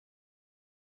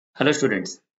Hello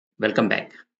students, welcome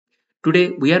back. Today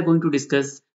we are going to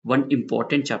discuss one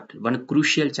important chapter, one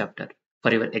crucial chapter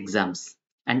for your exams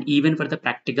and even for the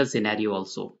practical scenario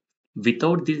also.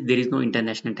 Without this, there is no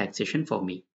international taxation for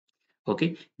me.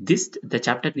 Okay, the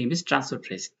chapter name is transfer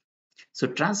pricing. So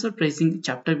transfer pricing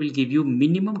chapter will give you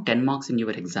minimum 10 marks in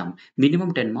your exam.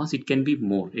 Minimum 10 marks, it can be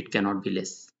more, it cannot be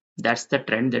less. That's the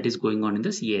trend that is going on in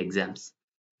the CA exams.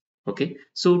 Okay,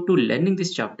 so to learning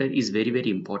this chapter is very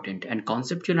important, and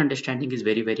conceptual understanding is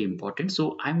very important.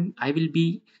 So I will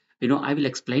be, I will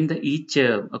explain the each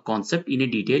concept in a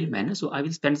detailed manner. So I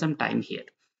will spend some time here.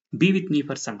 Be with me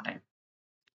for some time.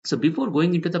 So before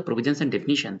going into the provisions and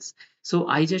definitions, so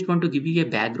I just want to give you a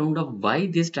background of why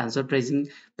these transfer pricing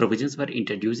provisions were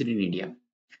introduced in India.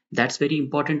 That's very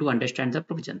important to understand the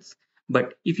provisions.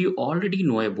 But if you already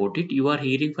know about it, you are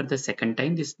hearing for the second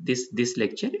time this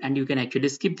lecture, and you can actually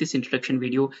skip this introduction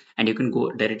video and you can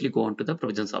go directly go on to the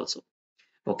provisions also.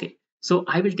 Okay, so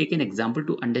I will take an example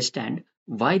to understand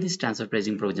why these transfer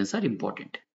pricing provisions are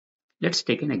important. Let's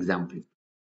take an example.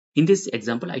 In this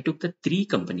example, I took the three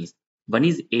companies. One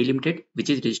is A Limited, which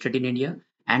is registered in India,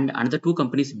 and another two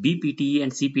companies BPTE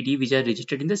and CPT, which are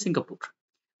registered in the Singapore.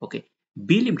 Okay,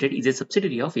 B Limited is a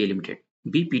subsidiary of A Limited.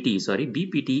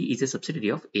 BPTE is a subsidiary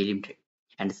of A Limited,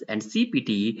 and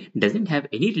CPTE doesn't have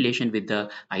any relation with the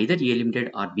either A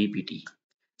Limited or BPTE.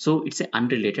 So it's an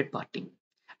unrelated party.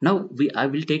 Now I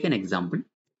will take an example.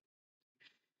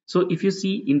 So if you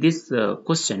see in this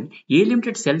question, A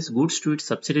Limited sells goods to its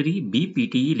subsidiary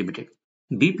BPTE Limited.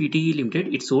 BPTE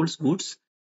Limited, it sells goods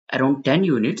around 10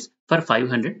 units for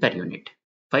 500 per unit.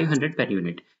 500 per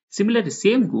unit. Similarly,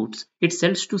 same goods it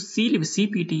sells to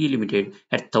CPTE Limited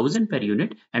at 1000 per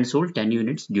unit and sold 10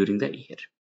 units during the year.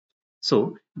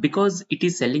 So, because it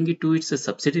is selling it to its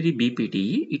subsidiary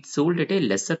BPTE, it sold at a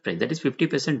lesser price, that is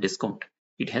 50% discount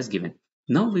it has given.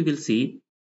 Now we will see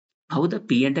how the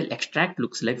P&L extract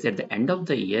looks like at the end of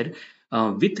the year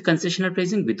with concessional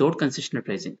pricing, without concessional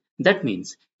pricing. That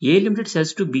means A Limited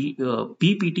sells to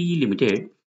BPTE Limited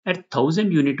at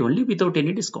 1000 unit only without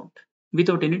any discount.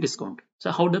 Without any discount.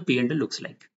 So how the P&L looks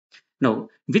like? Now,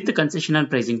 with the concessional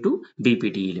pricing to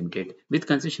BPTE Limited, with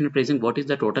concessional pricing, what is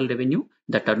the total revenue?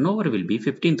 The turnover will be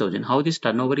 15,000. How this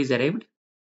turnover is arrived?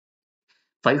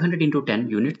 500 into 10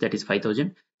 units, that is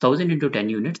 5,000. 1,000 into 10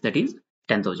 units, that is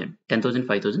 10,000. 10,000,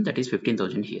 5,000, that is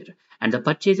 15,000 here. And the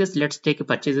purchases, let's take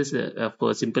purchases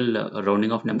for simple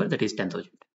rounding of number, that is 10,000.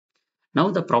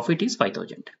 Now the profit is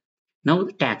 5,000. Now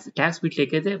the tax we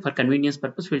take it for convenience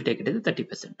purpose, we'll take it as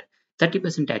 30%.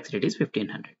 30% tax rate is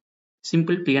 1,500.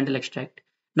 Simple P&L extract.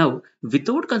 Now,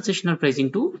 without concessional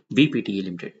pricing to BPTE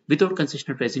Limited, without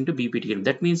concessional pricing to BPTE Limited,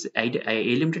 that means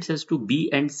A Limited sells to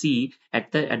B and C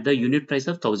at the unit price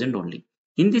of 1,000 only.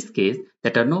 In this case,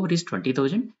 the turnover is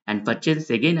 20,000 and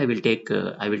purchases again I will take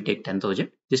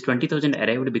 10,000. This 20,000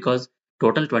 arrived because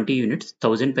total 20 units,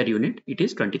 1,000 per unit, it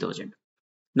is 20,000.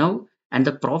 Now, and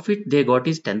the profit they got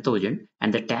is 10,000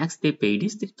 and the tax they paid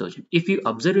is 3,000. If you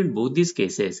observe in both these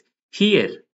cases,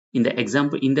 here in the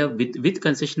example, with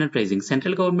concessional pricing,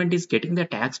 central government is getting the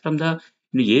tax from the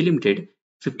A Limited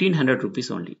 1,500 rupees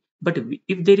only. But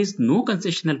if there is no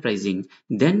concessional pricing,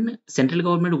 then central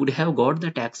government would have got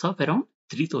the tax of around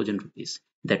 3,000 rupees.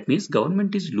 That means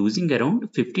government is losing around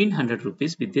 1,500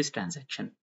 rupees with this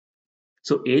transaction.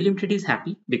 So A Limited is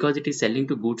happy because it is selling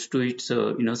to goods to its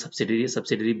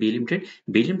subsidiary B Limited.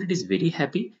 B Limited is very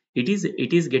happy. It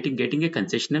is getting a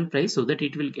concessional price so that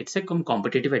it will get a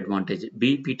competitive advantage.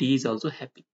 BPT is also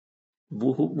happy.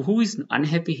 Who is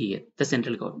unhappy here? The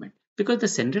central government, because the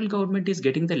central government is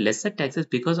getting the lesser taxes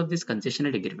because of these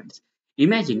concessional agreements.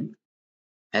 Imagine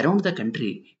around the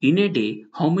country in a day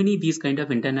how many these kind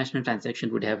of international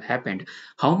transactions would have happened,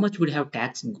 how much would have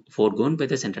tax foregone by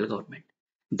the central government.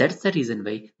 That's the reason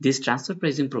why these transfer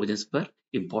pricing provisions were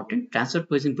important. Transfer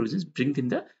pricing provisions bring in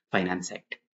the Finance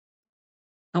Act.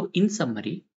 Now, in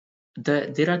summary,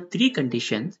 there are three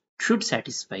conditions should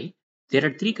satisfy. There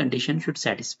are three conditions should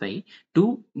satisfy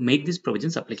to make these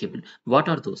provisions applicable. What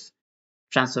are those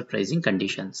transfer pricing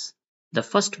conditions? The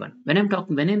first one, when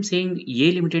I'm saying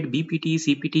A Limited, BPT,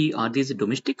 CPT, are these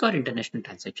domestic or international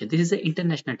transaction? This is an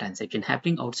international transaction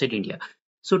happening outside India.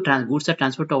 So goods are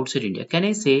transferred to outside India. Can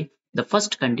I say the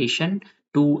first condition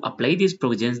to apply these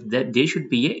provisions that they should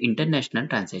be an international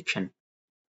transaction?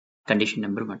 Condition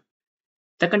number one.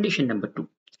 The condition number two.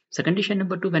 So condition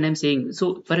number two, when I'm saying,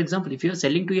 so for example, if you are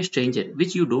selling to a stranger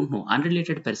which you don't know,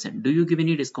 unrelated person, do you give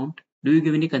any discount? Do you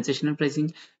give any concessional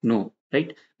pricing? No,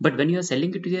 right? But when you are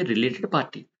selling it to a related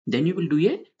party, then you will do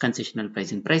a concessional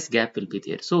pricing. Price gap will be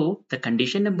there. So the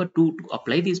condition number 2 to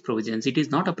apply these provisions, it is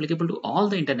not applicable to all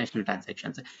the international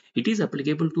transactions. It is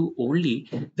applicable to only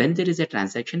when there is a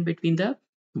transaction between the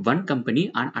one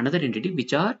company and another entity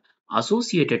which are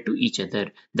associated to each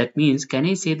other. That means, can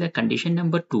I say the condition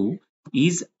number 2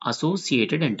 is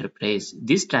associated enterprise?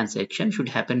 This transaction should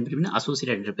happen between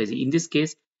associated enterprise. In this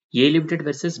case, A Limited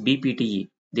versus BPTE.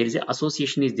 There is an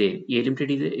association is there. A Limited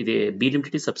is B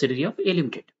Limited is subsidiary of A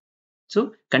Limited.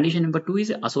 So condition number 2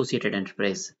 is associated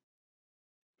enterprise.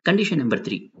 Condition number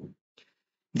 3.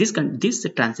 This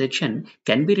transaction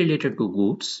can be related to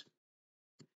goods,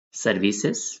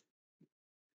 services,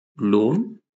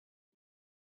 loan,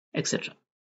 etc.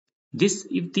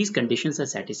 If these conditions are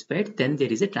satisfied, then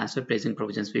there is a transfer pricing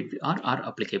provisions which are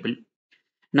applicable.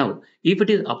 Now, if it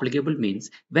is applicable means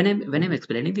when I'm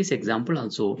explaining this example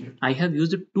also, I have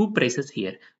used two prices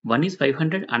here. One is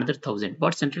 500, another 1000.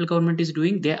 What central government is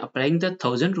doing? They are applying the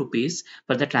 1000 rupees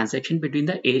for the transaction between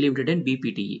the A Limited and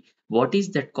BPTE. What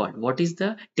is that called? What is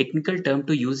the technical term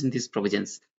to use in these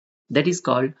provisions? That is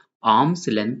called arm's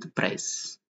length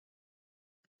price.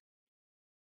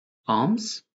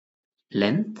 Arm's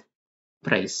length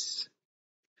price.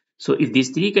 So if these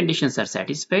three conditions are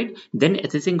satisfied, then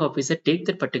assessing officer take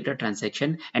that particular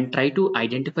transaction and try to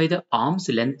identify the arm's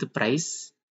length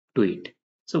price to it.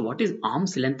 So what is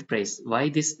arm's length price? Why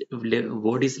this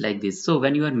word is like this? So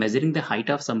when you are measuring the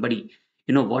height of somebody,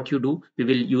 you know what you do? We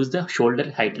will use the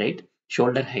shoulder height, right?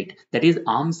 Shoulder height. That is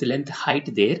arm's length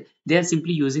height there. They are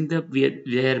simply using we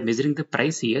are measuring the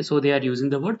price here. So they are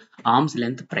using the word arm's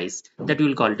length price. That we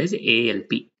will call it as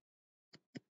ALP.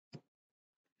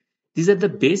 These are the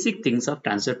basic things of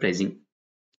transfer pricing.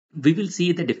 We will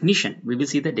see the definition. We will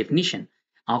see the definition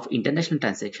of international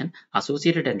transaction,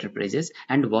 associated enterprises,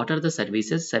 and what are the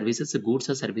services, goods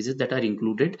or services that are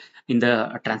included in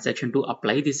the transaction to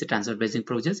apply these transfer pricing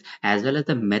provisions, as well as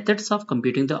the methods of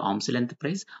computing the arm's length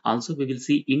price. Also, we will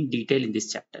see in detail in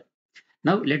this chapter.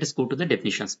 Now, let us go to the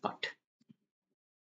definitions part.